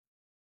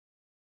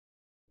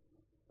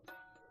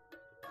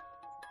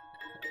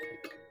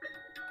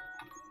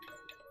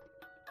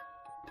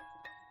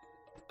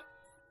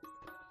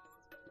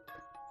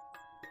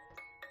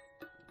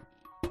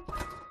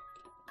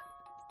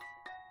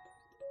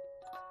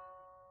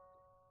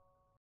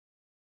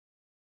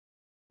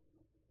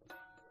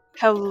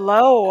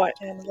Hello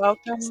and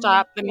welcome.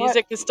 Stop. The What?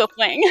 music is still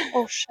playing.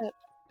 Oh shit.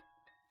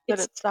 Did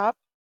It's it stop?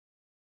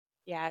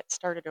 yeah, it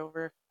started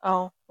over.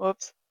 Oh,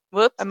 whoops. I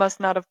Whoops.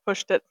 must not have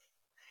pushed it.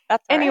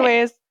 That's all right.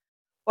 Anyways,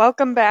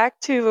 welcome back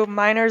to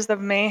Miners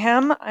of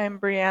Mayhem. I'm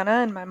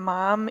Brianna and my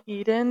mom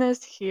Eden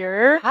is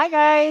here. Hi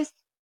guys.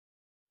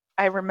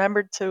 I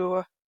remembered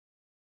to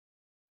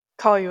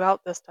call you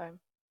out this time.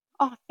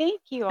 Oh,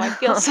 thank you. I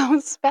feel so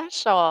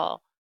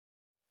special.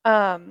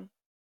 um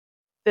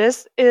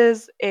this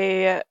is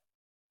a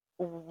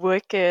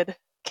wicked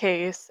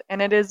case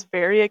and it is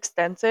very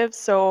extensive,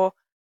 so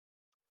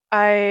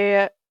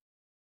I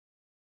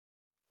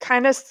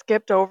kind of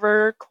skipped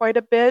over quite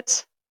a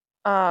bit,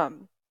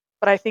 um,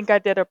 but I think I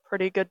did a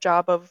pretty good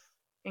job of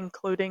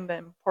including the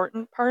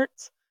important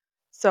parts.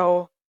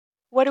 So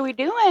What are we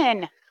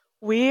doing?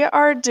 we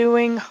are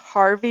doing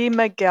Harvey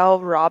Miguel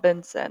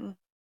Robinson.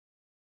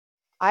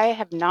 I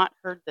have not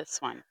heard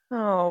this one.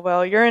 Oh,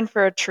 well, you're in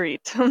for a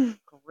treat.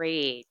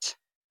 Great.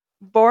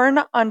 Born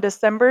on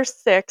December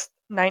 6th,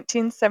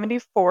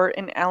 1974,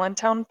 in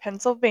Allentown,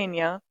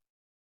 Pennsylvania,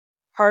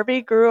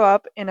 Harvey grew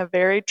up in a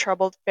very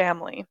troubled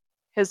family.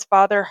 His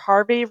father,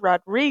 Harvey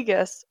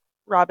Rodriguez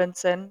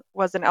Robinson,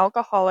 was an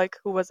alcoholic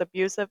who was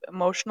abusive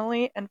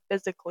emotionally and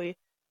physically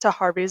to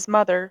Harvey's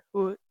mother,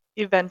 who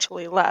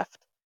eventually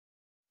left.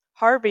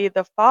 Harvey,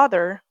 the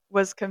father,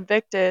 was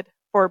convicted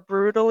for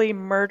brutally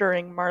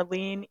murdering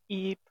Marlene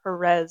E.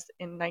 Perez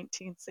in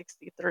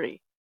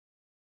 1963.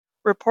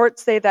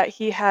 Reports say that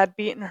he had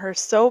beaten her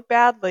so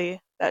badly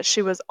that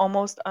she was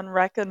almost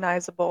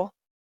unrecognizable.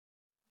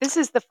 This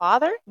is the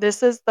father?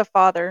 This is the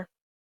father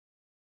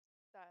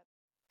that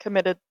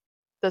committed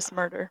this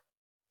murder.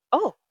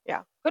 Oh,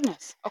 Yeah.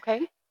 goodness.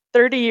 Okay.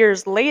 30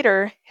 years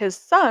later, his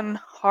son,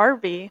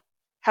 Harvey,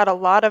 had a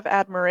lot of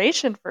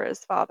admiration for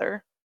his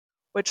father,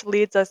 which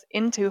leads us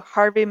into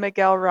Harvey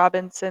Miguel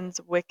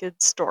Robinson's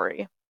wicked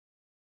story.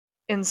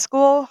 In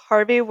school,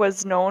 Harvey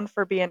was known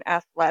for being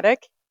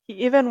athletic.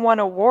 He even won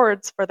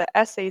awards for the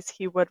essays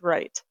he would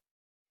write.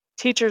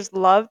 Teachers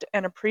loved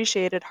and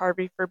appreciated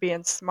Harvey for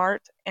being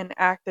smart and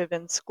active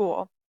in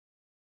school.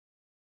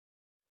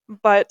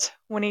 But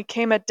when he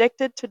became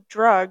addicted to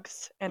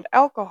drugs and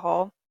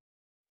alcohol,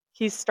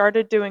 he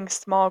started doing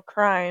small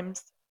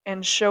crimes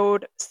and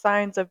showed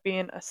signs of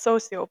being a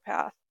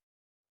sociopath.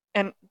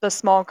 And the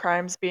small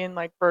crimes being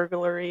like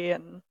burglary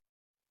and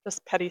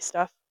just petty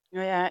stuff.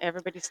 Yeah,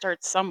 everybody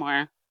starts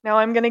somewhere. Now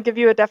I'm going to give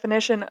you a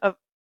definition of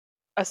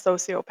a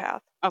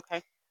sociopath.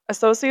 Okay. A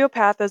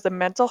sociopath is a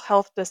mental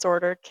health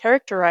disorder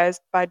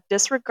characterized by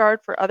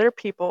disregard for other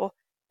people.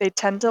 They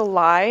tend to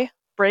lie,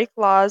 break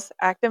laws,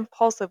 act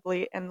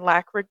impulsively, and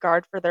lack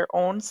regard for their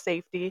own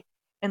safety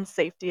and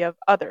safety of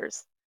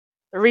others.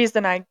 The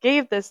reason I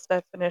gave this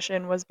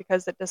definition was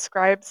because it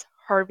describes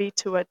Harvey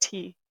to a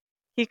T.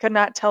 He could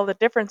not tell the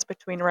difference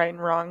between right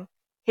and wrong,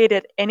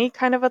 hated any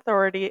kind of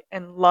authority,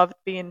 and loved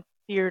being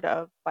feared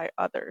of by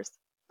others.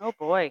 Oh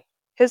boy.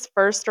 His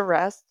first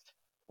arrest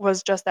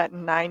was just at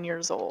 9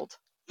 years old.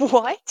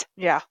 What?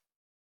 Yeah,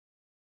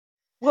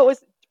 What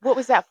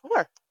was that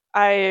for?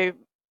 I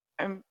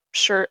am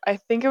sure. I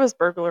think it was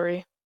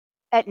burglary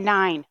At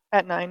 9.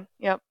 at 9.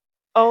 Yep.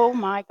 Oh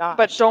my But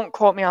gosh. don't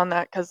quote me on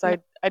that because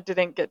N- I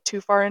didn't get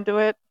too far into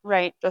it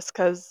right. just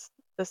because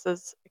this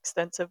is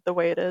extensive the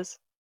way it is.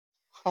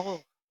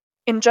 Oh.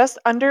 In just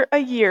under a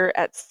year,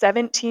 at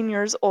 17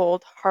 years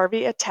old,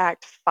 Harvey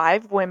attacked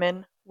 5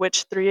 women,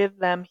 which 3 of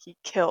them he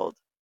killed.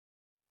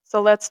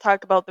 So let's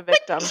talk about the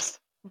victims.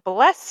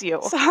 Bless you.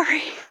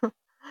 Sorry.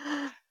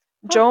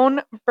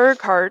 Joan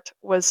Burghardt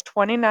was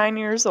 29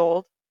 years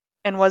old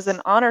and was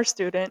an honor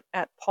student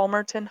at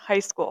Palmerton High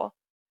School.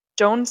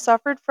 Joan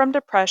suffered from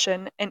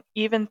depression and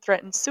even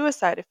threatened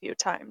suicide a few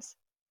times.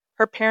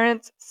 Her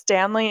parents,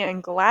 Stanley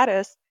and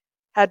Gladys,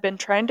 had been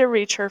trying to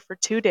reach her for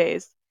 2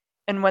 days,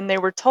 and when they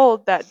were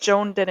told that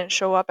Joan didn't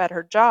show up at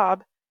her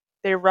job,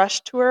 they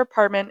rushed to her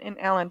apartment in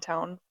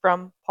Allentown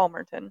from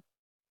Palmerton.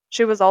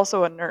 She was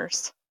also a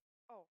nurse.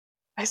 Oh,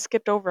 I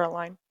skipped over a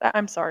line.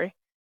 I'm sorry.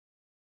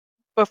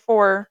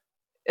 Before,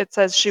 it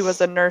says she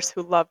was a nurse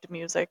who loved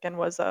music and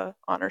was a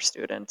honor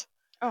student.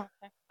 Oh,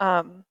 okay.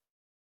 Um,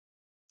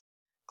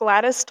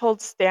 Gladys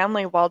told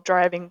Stanley while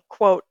driving,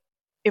 quote,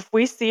 "If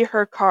we see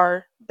her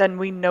car, then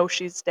we know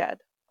she's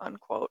dead,"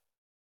 unquote.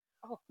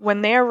 Oh.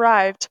 When they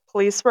arrived,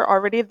 police were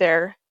already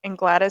there, and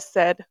Gladys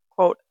said,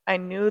 quote, "I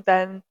knew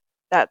then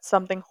that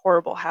something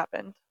horrible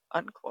happened,"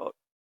 unquote.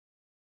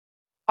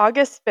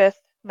 August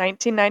 5th,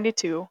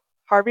 1992,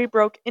 Harvey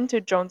broke into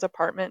Joan's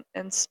apartment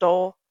and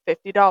stole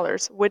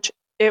 $50, which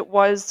it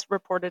was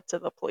reported to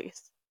the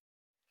police.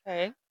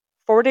 Okay.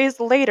 4 days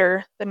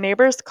later, the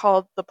neighbors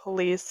called the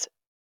police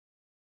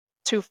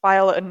to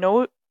file a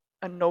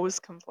nose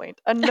complaint,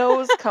 a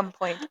nose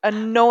complaint, a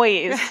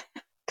noise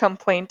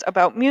complaint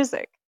about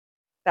music.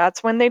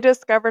 That's when they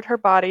discovered her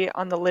body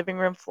on the living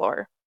room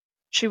floor.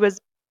 She was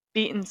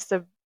beaten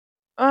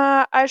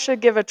I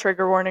should give a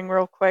trigger warning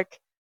real quick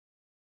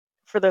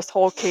for this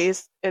whole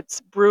case.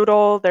 It's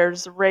brutal,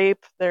 there's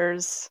rape,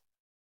 there's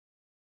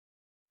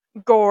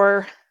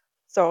gore.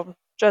 So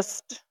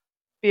just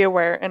be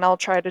aware, and I'll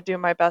try to do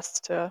my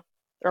best to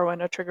throw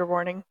in a trigger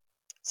warning.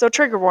 So,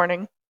 trigger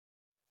warning.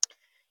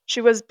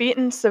 She was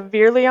beaten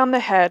severely on the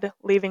head,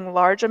 leaving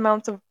large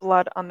amounts of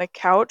blood on the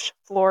couch,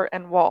 floor,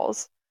 and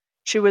walls.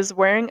 She was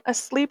wearing a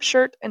sleep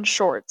shirt and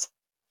shorts.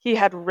 He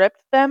had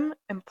ripped them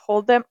and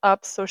pulled them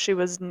up so she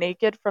was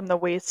naked from the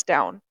waist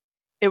down.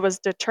 It was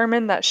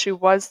determined that she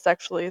was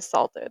sexually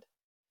assaulted.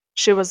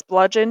 She was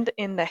bludgeoned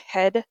in the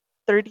head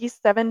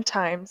 37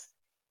 times,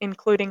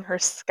 including her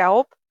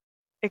scalp,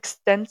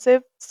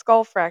 extensive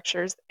skull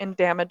fractures, and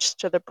damage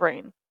to the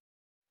brain.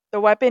 The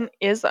weapon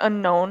is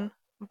unknown,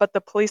 but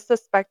the police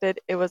suspected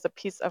it was a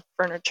piece of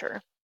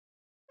furniture.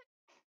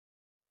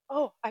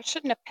 Oh, I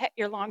shouldn't have pet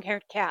your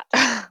long-haired cat.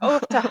 Oh,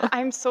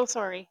 I'm so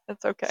sorry.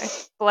 That's okay.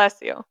 Bless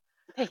you.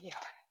 Thank you.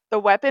 The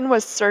weapon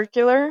was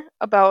circular,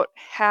 about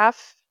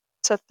half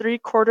to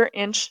 3/4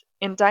 inch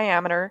in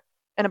diameter,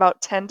 and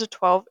about 10 to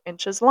 12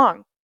 inches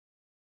long.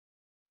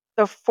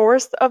 The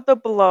force of the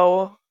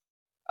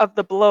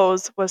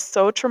blows was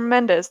so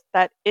tremendous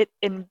that it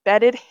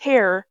embedded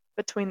hair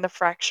between the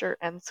fracture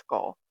and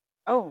skull.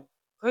 Oh,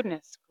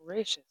 goodness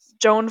gracious.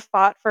 Joan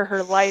fought for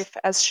her life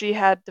as she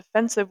had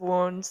defensive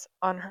wounds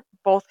on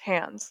both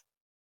hands.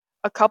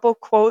 A couple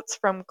quotes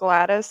from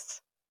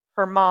Gladys,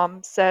 her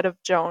mom, said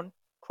of Joan,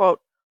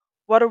 quote,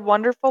 "What a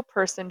wonderful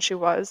person she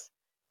was.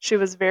 She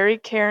was very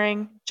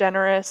caring,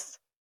 generous,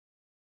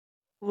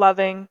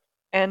 loving,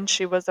 and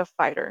she was a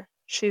fighter.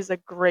 She's a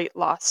great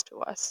loss to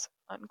us."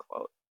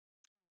 Unquote.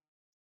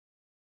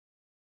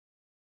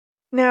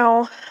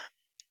 Now,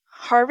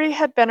 Harvey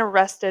had been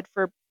arrested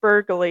for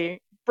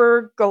burglary.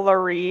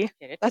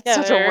 Get it That's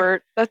such a together.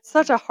 word. That's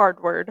such a hard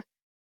word.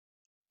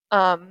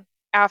 Um,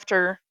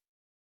 after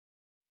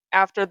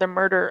the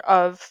murder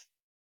of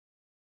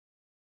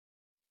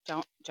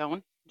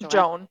Joanne.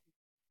 Joan,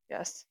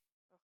 yes,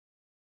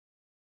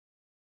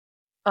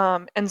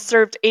 and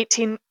served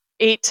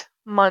 8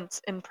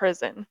 months in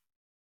prison.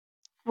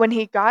 When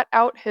he got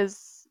out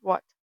his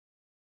what?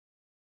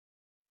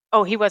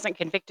 Oh, he wasn't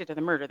convicted of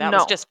the murder. That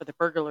was No, just for the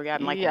burglary.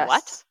 I'm like,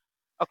 what? yes,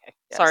 Okay,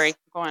 sorry. yes.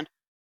 Go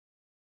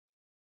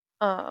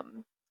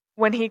on.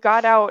 When he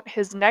got out,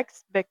 his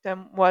next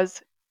victim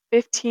was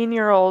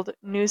 15-year-old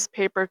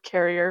newspaper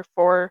carrier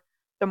for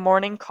the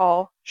Morning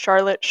Call,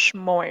 Charlotte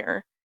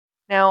Schmoyer.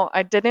 Now,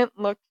 I didn't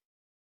look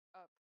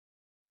up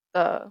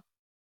the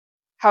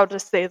how to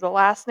say the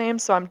last name,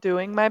 so I'm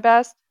doing my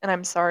best, and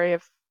I'm sorry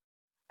if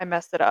I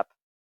messed it up.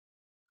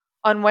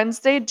 On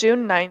Wednesday,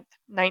 June 9th,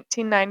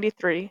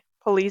 1993,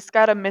 police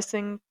got a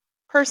missing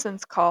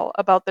persons call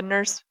about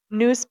the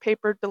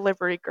newspaper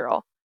delivery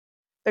girl.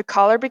 The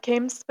caller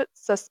became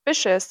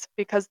suspicious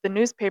because the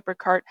newspaper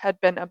cart had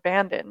been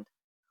abandoned.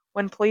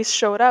 When police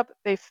showed up,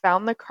 they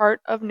found the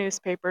cart of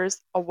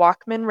newspapers, a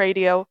Walkman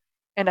radio,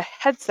 and a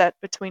headset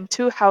between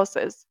two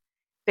houses.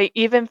 They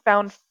even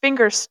found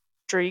finger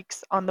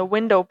streaks on the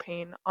window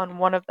pane on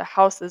one of the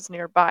houses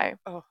nearby.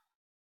 Oh,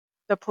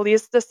 The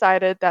police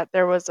decided that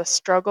there was a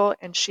struggle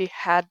and she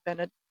had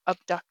been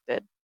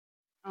abducted.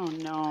 oh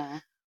no.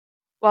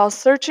 While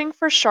searching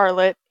for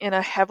Charlotte in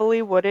a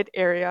heavily wooded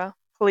area,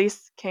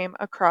 police came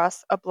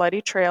across a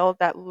bloody trail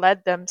that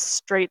led them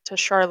straight to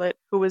Charlotte,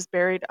 who was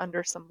buried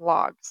under some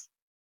logs.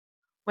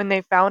 When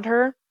they found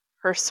her,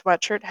 her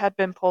sweatshirt had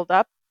been pulled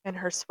up and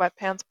her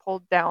sweatpants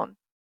pulled down.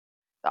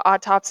 The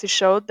autopsy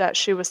showed that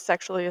she was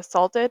sexually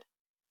assaulted,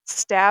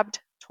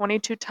 stabbed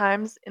 22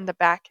 times in the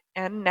back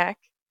and neck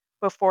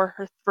before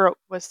her throat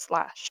was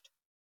slashed.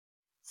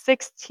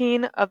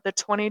 16 of the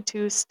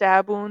 22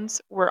 stab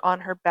wounds were on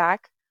her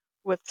back,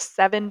 with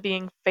 7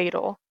 being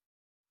fatal.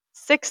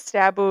 6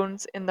 stab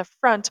wounds in the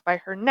front by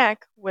her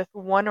neck, with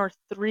 1 or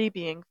 3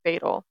 being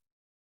fatal.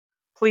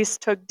 Police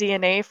took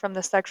DNA from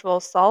the sexual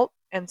assault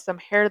and some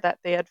hair that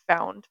they had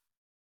found.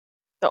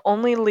 The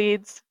only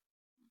leads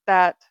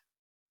that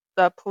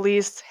the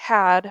police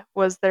had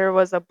was there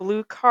was a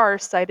blue car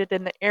sighted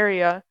in the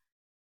area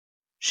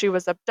she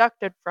was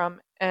abducted from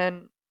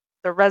and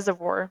the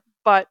reservoir,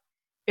 but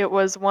it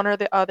was one or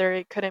the other.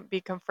 It couldn't be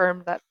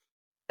confirmed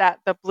that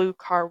the blue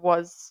car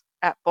was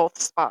at both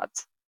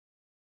spots.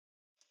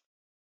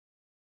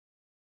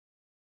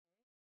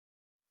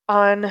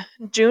 On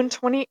June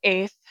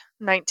 28th,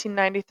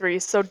 1993,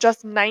 so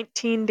just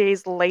 19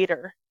 days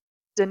later,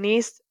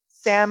 Denise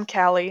Sam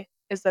Callie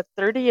is a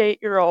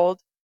 38-year-old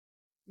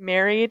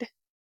married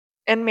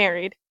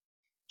married.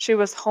 She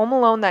was home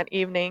alone that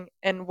evening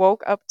and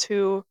woke up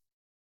to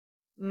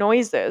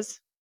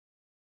noises.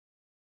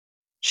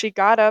 She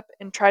got up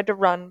and tried to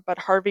run, but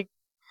Harvey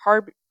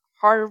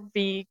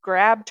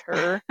grabbed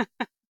her.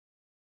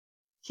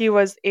 He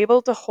was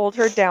able to hold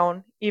her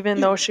down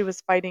even though she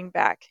was fighting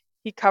back.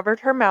 He covered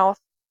her mouth,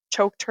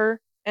 choked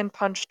her, and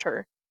punched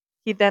her.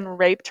 He then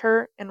raped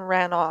her and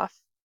ran off.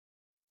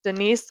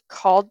 Denise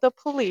called the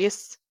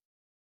police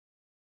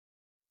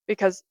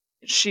because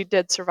she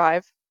did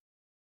survive,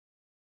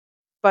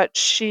 but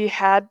she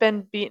had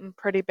been beaten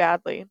pretty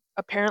badly.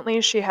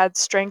 Apparently, she had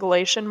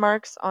strangulation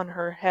marks on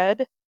her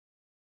head,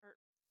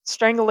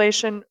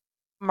 strangulation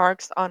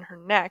marks on her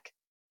neck.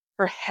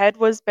 Her head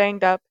was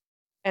banged up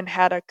and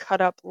had a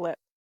cut up lip.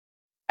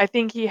 I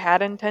think he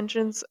had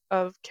intentions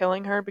of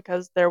killing her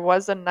because there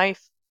was a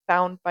knife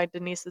found by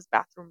Denise's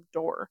bathroom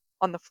door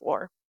on the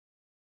floor.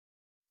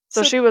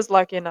 So So she was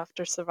lucky enough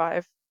to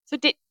survive. so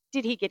did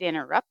he get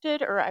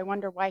interrupted, or I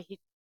wonder why he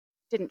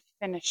didn't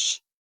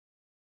finish?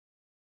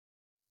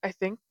 I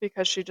think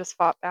because she just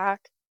fought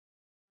back.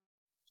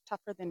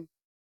 Tougher than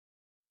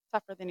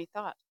tougher than he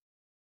thought.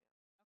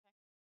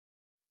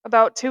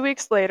 About 2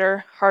 weeks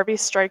later, Harvey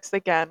strikes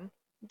again.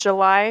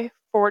 July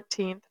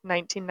 14th,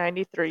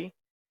 1993,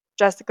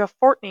 Jessica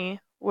Fortney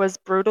was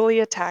brutally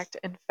attacked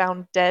and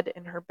found dead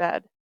in her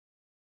bed.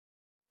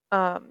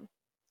 Um,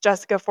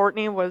 Jessica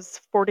Fortney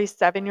was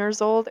 47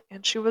 years old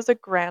and she was a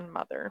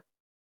grandmother.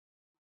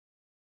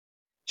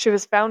 She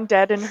was found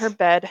dead in her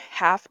bed,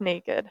 half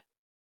naked.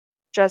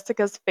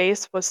 Jessica's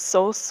face was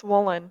so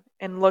swollen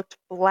and looked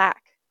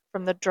black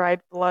from the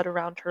dried blood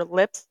around her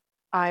lips,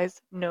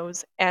 eyes,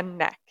 nose, and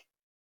neck.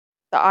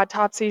 The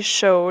autopsy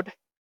showed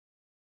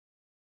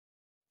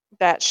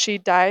that she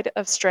died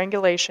of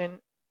strangulation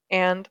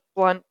and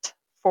blunt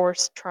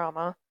force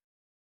trauma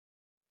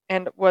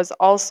and was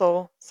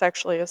also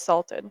sexually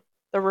assaulted.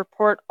 The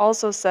report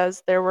also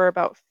says there were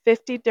about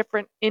 50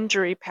 different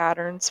injury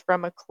patterns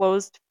from a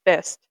closed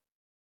fist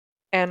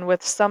and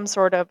with some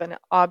sort of an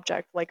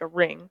object like a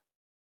ring.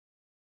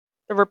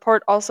 The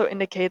report also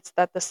indicates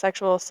that the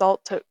sexual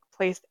assault took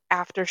place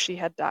after she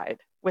had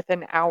died,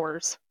 within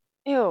hours.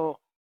 Ew.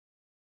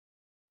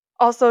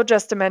 Also,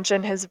 just to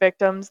mention his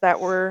victims that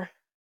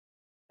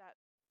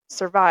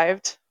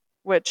survived,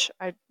 which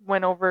I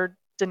went over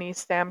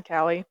Denise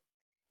Samcali,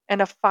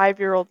 and a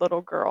 5-year-old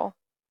little girl.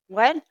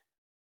 What?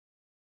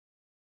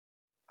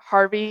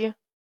 Harvey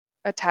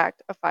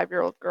attacked a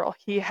 5-year-old girl.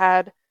 He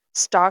had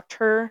stalked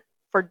her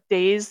for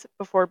days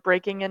before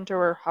breaking into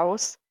her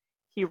house.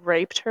 He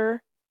raped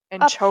her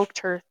and A choked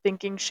her,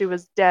 thinking she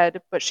was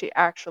dead, but she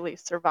actually a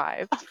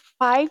survived.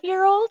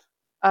 5-year-old?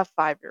 A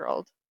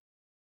 5-year-old.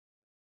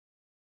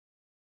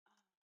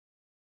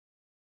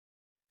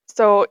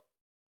 So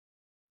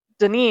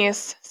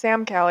Denise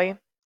Samcali,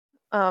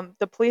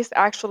 the police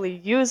actually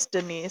used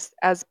Denise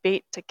as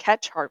bait to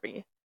catch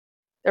Harvey.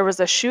 There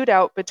was a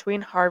shootout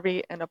between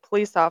Harvey and a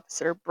police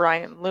officer,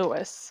 Brian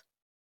Lewis.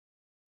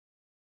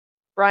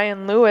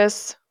 Brian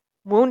Lewis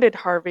wounded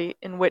Harvey,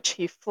 in which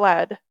he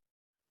fled.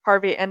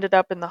 Harvey ended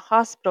up in the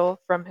hospital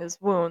from his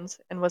wounds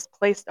and was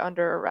placed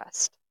under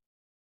arrest.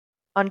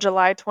 On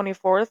July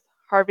 24th,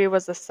 Harvey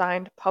was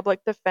assigned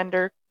public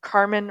defender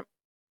Carmen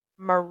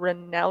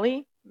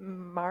Marinelli,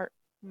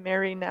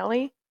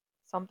 Marinelli,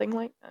 something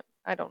like that.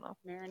 I don't know.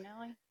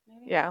 Marinelli,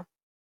 maybe? Yeah,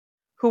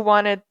 who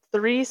wanted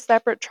 3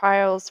 separate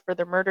trials for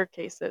the murder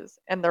cases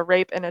and the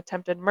rape and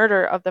attempted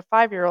murder of the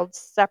 5-year-old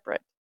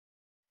separate.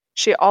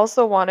 She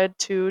also wanted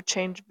to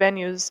change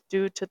venues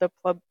due to the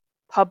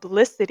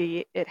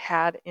publicity it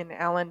had in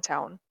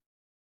Allentown.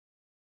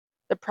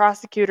 The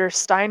prosecutor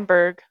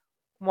Steinberg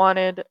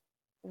wanted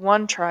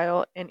one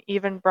trial and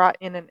even brought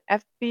in an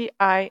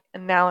FBI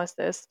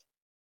analyst,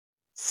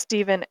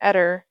 Stephen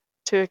Etter,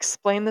 to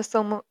explain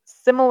the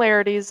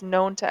similarities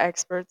known to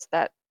experts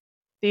that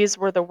these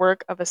were the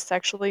work of a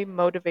sexually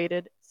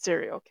motivated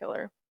serial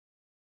killer.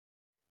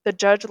 The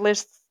judge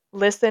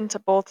listened to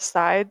both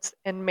sides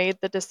and made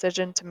the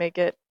decision to make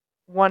it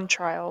one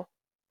trial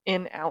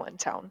in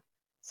Allentown.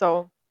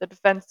 So the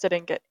defense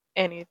didn't get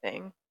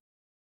anything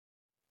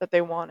that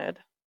they wanted.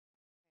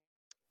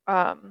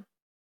 Um,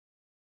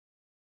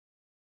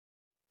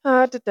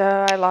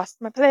 I lost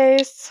my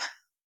place.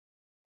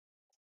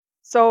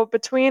 So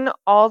between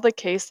all the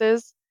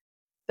cases,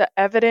 the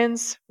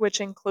evidence,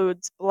 which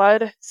includes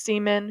blood,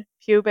 semen,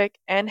 pubic,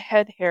 and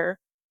head hair,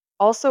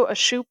 also a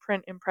shoe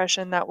print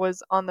impression that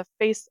was on the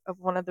face of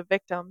one of the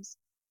victims,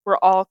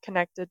 were all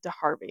connected to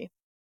Harvey.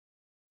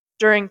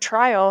 During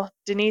trial,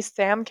 Denise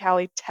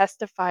Samcali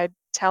testified,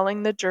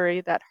 telling the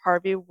jury that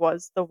Harvey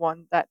was the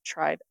one that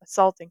tried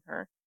assaulting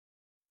her.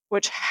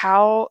 Which,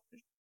 how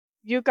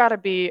you gotta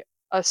be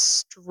a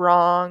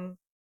strong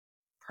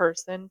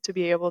person to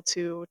be able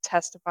to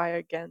testify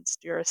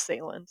against your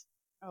assailant.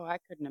 Oh, I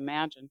couldn't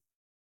imagine.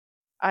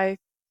 I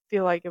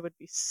feel like it would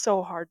be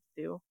so hard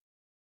to do.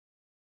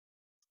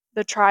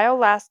 The trial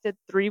lasted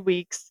 3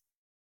 weeks,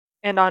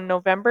 and on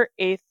November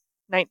 8th,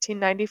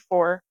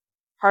 1994,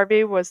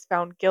 Harvey was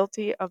found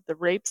guilty of the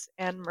rapes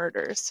and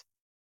murders.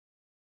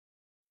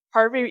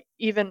 Harvey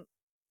even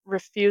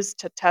refused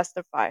to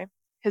testify.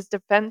 His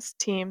defense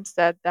team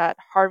said that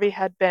Harvey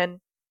had been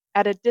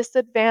at a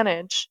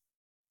disadvantage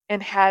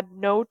and had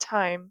no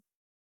time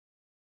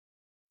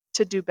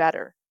to do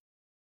better.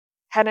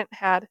 Hadn't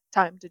had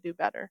time to do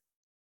better.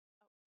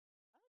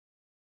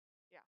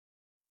 Yeah.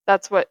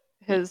 That's what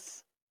You,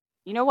 his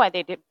you know why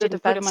they the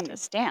didn't put him defense on the team.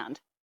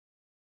 stand?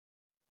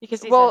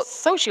 Because he's a Well,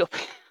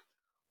 sociopath.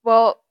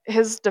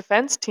 his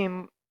defense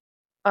team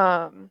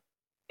um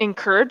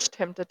encouraged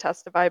him to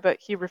testify, but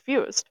he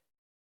refused.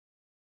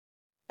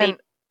 They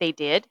And they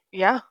did.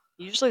 yeah,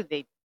 Usually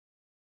they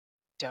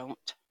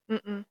don't.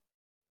 mm-mm.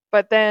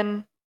 But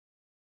then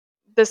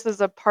this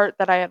is a part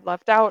that I had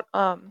left out.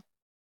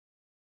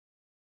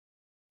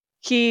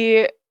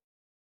 He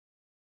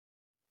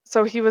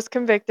So he was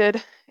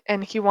convicted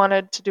and he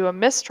wanted to do a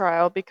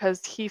mistrial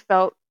because he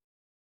felt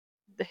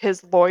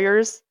his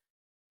lawyers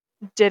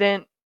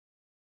didn't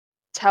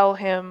tell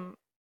him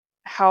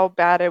how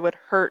bad it would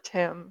hurt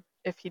him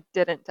if he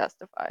didn't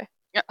testify.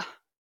 Yeah.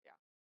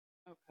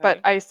 But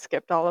Okay. I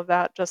skipped all of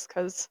that just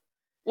because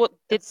Well,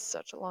 it's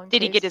such a long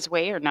did he get case. his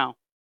way or no?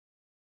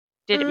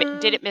 Did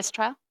Mm, it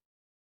mistrial?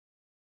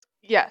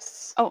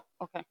 yes. Oh,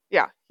 okay.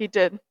 Yeah, he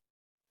did.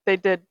 They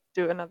did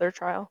do another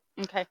trial.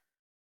 Okay.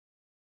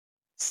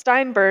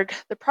 Steinberg,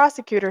 the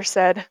prosecutor,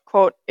 said,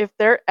 quote, "If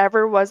there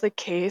ever was a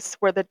case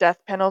where the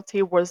death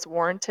penalty was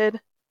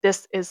warranted,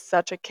 this is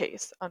such a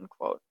case,"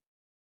 unquote.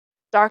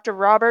 Dr.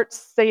 Robert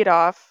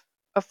Sadoff,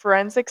 a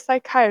forensic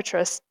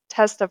psychiatrist,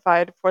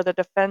 testified for the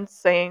defense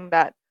saying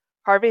that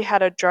Harvey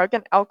had a drug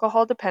and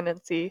alcohol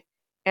dependency,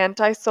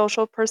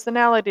 antisocial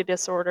personality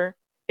disorder,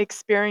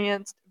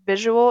 experienced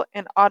visual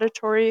and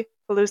auditory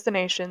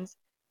hallucinations,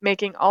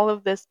 making all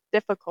of this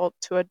difficult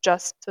to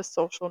adjust to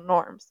social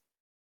norms.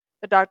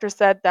 The doctor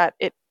said that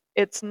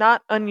it's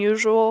not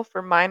unusual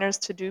for minors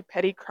to do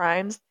petty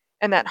crimes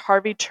and that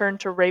Harvey turned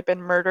to rape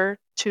and murder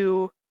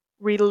to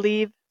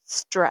relieve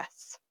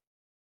stress.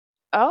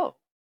 Oh,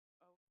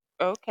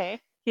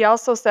 okay. He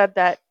also said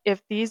that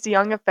if these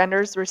young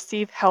offenders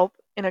receive help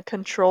in a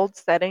controlled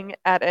setting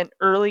at an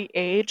early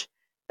age,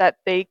 that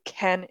they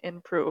can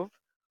improve,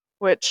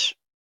 which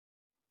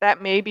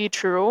that may be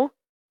true,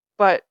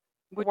 but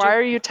Would why you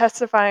are you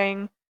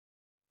testifying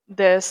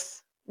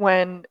this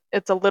when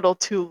it's a little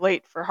too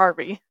late for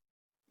Harvey?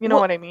 You know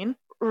Well, what I mean?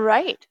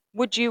 right.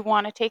 Would you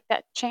want to take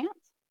that chance?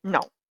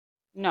 No.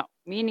 No,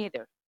 me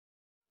neither.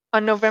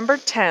 On November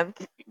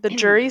 10th, the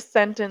jury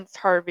sentenced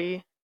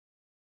Harvey,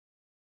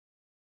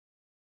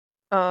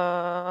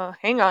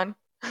 hang on.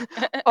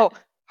 Oh,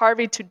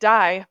 Harvey to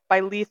die by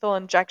lethal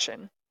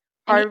injection.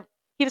 And he Har-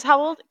 he was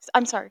how old?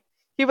 I'm sorry.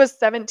 he was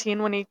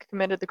 17 when he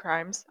committed the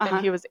crimes, and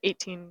Uh-huh. he was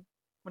 18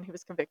 when he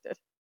was convicted.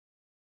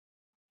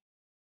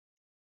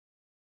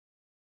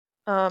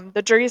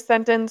 The jury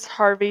sentenced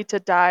Harvey to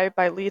die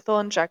by lethal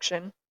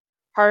injection.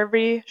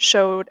 Harvey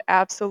showed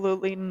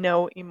absolutely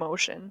no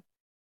emotion.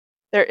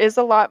 There is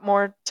a lot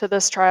more to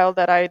this trial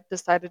that I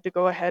decided to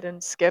go ahead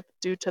and skip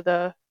due to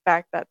the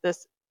fact that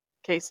this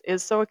case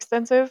is so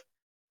extensive,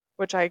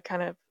 which I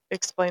kind of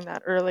explained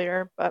that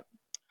earlier. But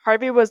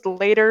Harvey was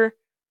later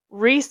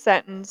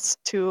resentenced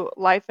to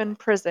life in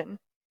prison.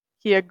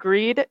 He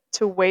agreed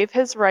to waive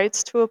his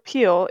rights to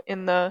appeal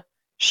in the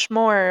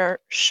Schmoyer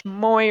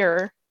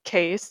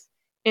case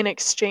in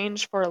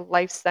exchange for a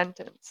life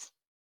sentence.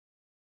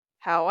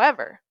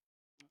 However,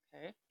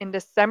 Okay. in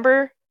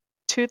December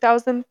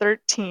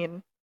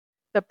 2013,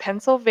 the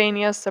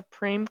Pennsylvania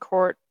Supreme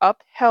Court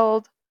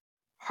upheld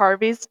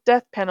Harvey's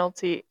death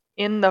penalty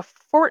in the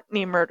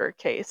Fortney murder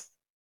case.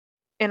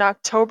 In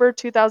October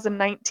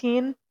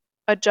 2019,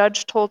 a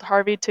judge told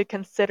Harvey to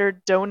consider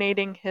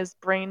donating his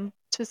brain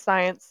to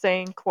science,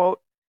 saying,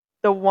 quote,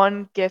 "the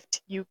one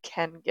gift you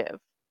can give,"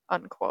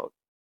 unquote.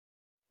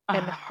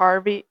 And Ah,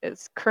 Harvey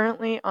is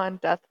currently on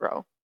death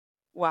row.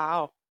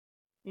 wow.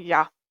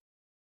 Yeah,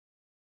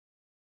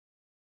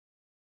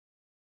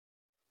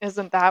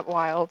 isn't that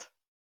wild?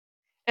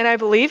 And I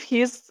believe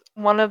he's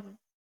one of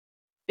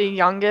the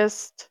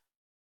youngest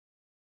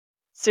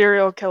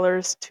serial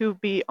killers to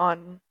be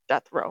on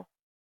death row.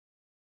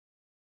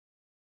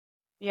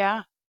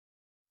 Yeah.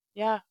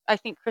 Yeah. I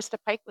think Krista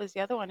Pike was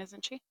the other one,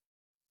 isn't she?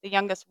 The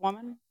youngest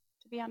woman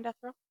to be on death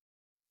row?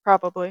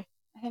 Probably.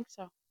 I think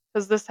so.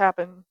 Because this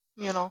happened,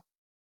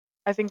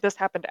 I think this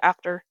happened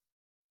after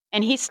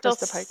And he's still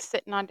Krista Pike.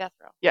 sitting on death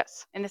row.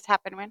 Yes. And this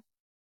happened when?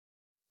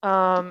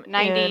 In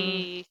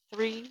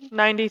 93?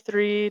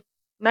 93,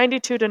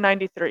 92 to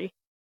 93.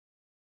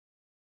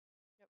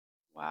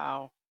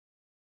 Wow.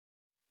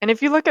 And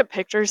if you look at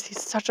pictures,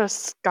 he's such a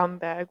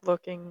scumbag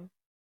looking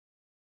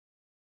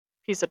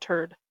piece of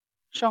turd.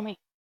 Show me.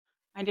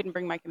 I didn't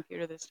bring my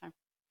computer this time.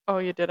 Oh,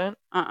 you didn't?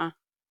 Uh-uh.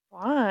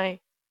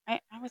 Why? I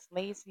was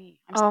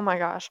lazy. Oh my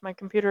gosh, my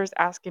computer is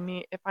asking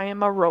me if I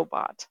am a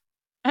robot.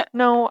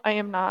 No, I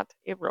am not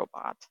a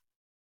robot.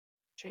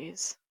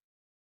 Jeez.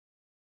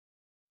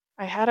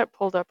 I had it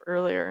pulled up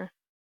earlier.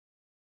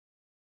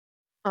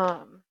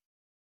 Um,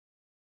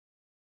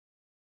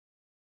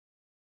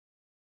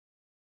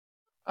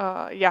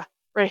 yeah,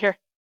 right here.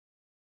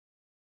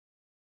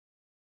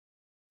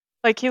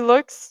 Like he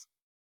looks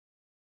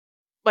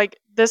like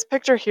this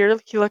picture here,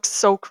 he looks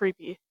so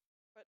creepy.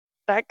 But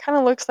that kind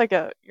of looks like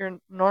a your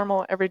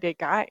normal everyday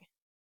guy.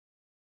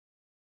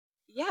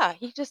 Yeah,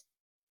 he just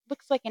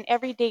looks like an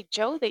everyday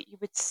Joe that you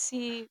would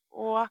see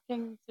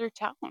walking through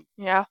town.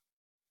 Yeah.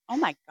 Oh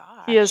my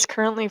He is gosh.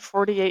 currently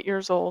 48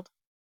 years old.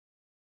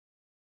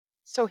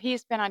 So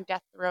he's been on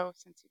death row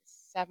since he was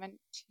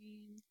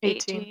 17,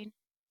 18. 18.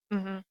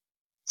 Mhm.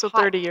 So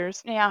Hot, 30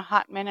 years. yeah,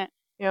 hot minute.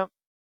 Yep.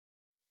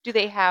 Do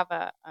they have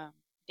a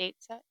date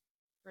set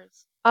for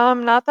his?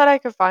 Not that I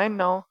could find,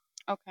 no.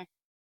 Okay.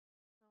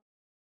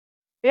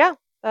 Yeah,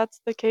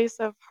 that's the case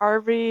of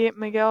Harvey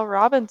Miguel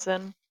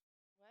Robinson,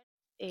 What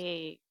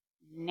a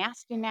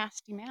nasty,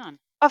 nasty man.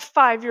 a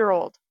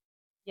 5-year-old.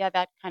 Yeah,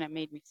 that kind of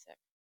made me sick.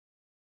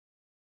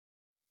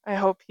 I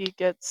hope he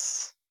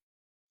gets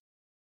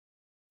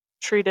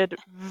treated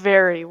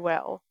very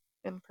well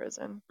in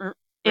prison. R- r-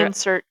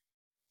 Insert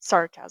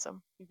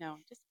sarcasm. no,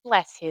 just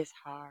bless his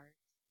heart.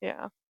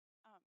 Yeah. Um,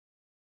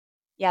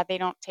 yeah, they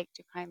don't take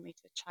too kindly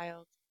to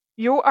child.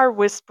 You are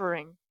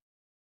whispering.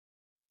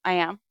 I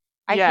am.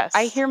 I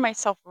Yes. hear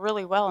myself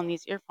really well in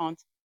these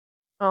earphones.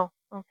 Oh,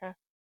 okay.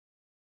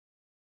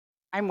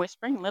 I'm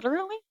whispering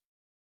literally.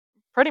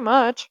 Pretty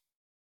much.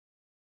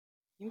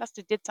 You must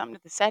have did something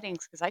to the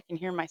settings because I can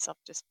hear myself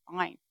just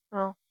fine.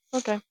 Oh,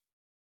 okay.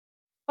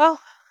 Well,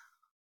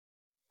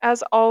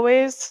 as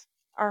always,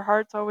 our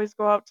hearts always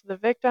go out to the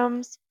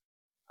victims.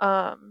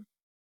 Um,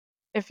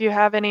 if you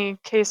have any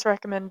case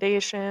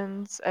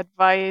recommendations,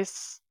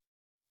 advice,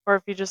 or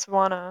if you just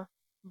want to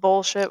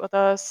bullshit with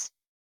us,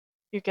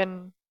 you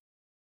can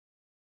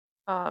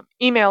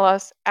email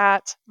us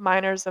at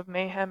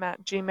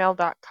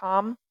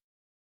minersofmayhem@gmail.com.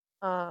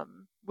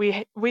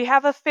 We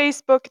have a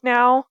Facebook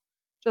now.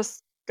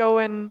 Just go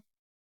and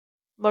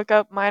look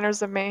up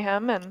Miners of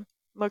Mayhem and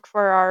look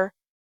for our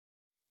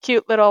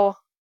cute little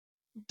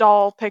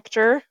doll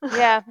picture.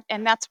 Yeah,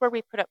 and that's where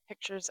we put up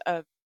pictures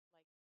of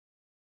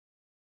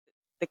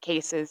the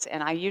cases,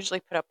 and I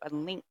usually put up a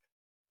link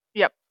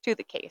Yep. to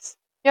the case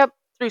Yep.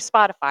 through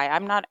Spotify.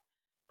 I'm not.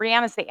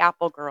 Brianna's the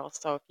Apple girl,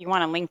 so if you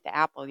want to link to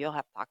Apple, you'll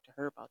have to talk to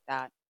her about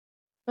that.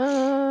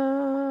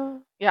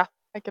 Yeah,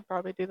 I could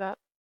probably do that.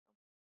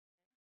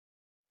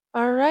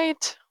 All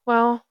right.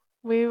 Well,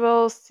 we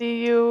will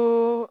see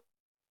you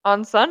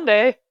on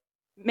Sunday.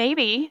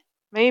 Maybe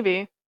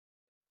Maybe.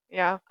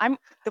 Yeah. I'm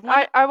the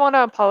one. I want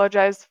to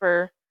apologize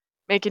for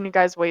making you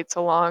guys wait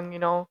so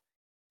long.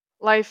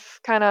 Life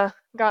kind of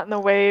got in the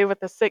way with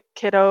the sick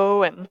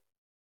kiddo, and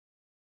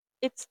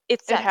It's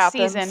it that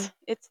happens. season.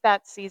 It's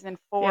that season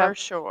Yeah. for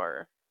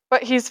sure.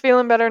 But he's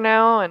feeling better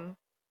now, and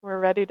we're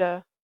ready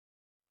to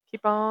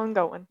keep on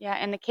going. Yeah,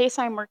 and the case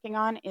I'm working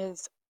on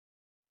is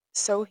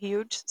so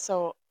huge,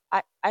 so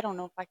I don't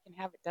know if I can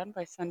have it done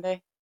by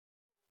Sunday.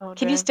 Oh,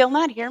 Can you dang. still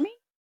not hear me?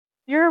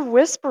 You're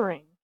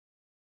whispering.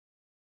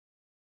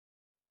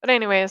 But,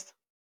 anyways,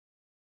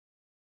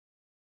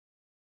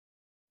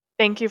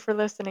 thank you for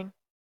listening.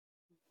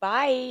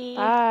 Bye.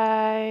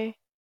 Bye.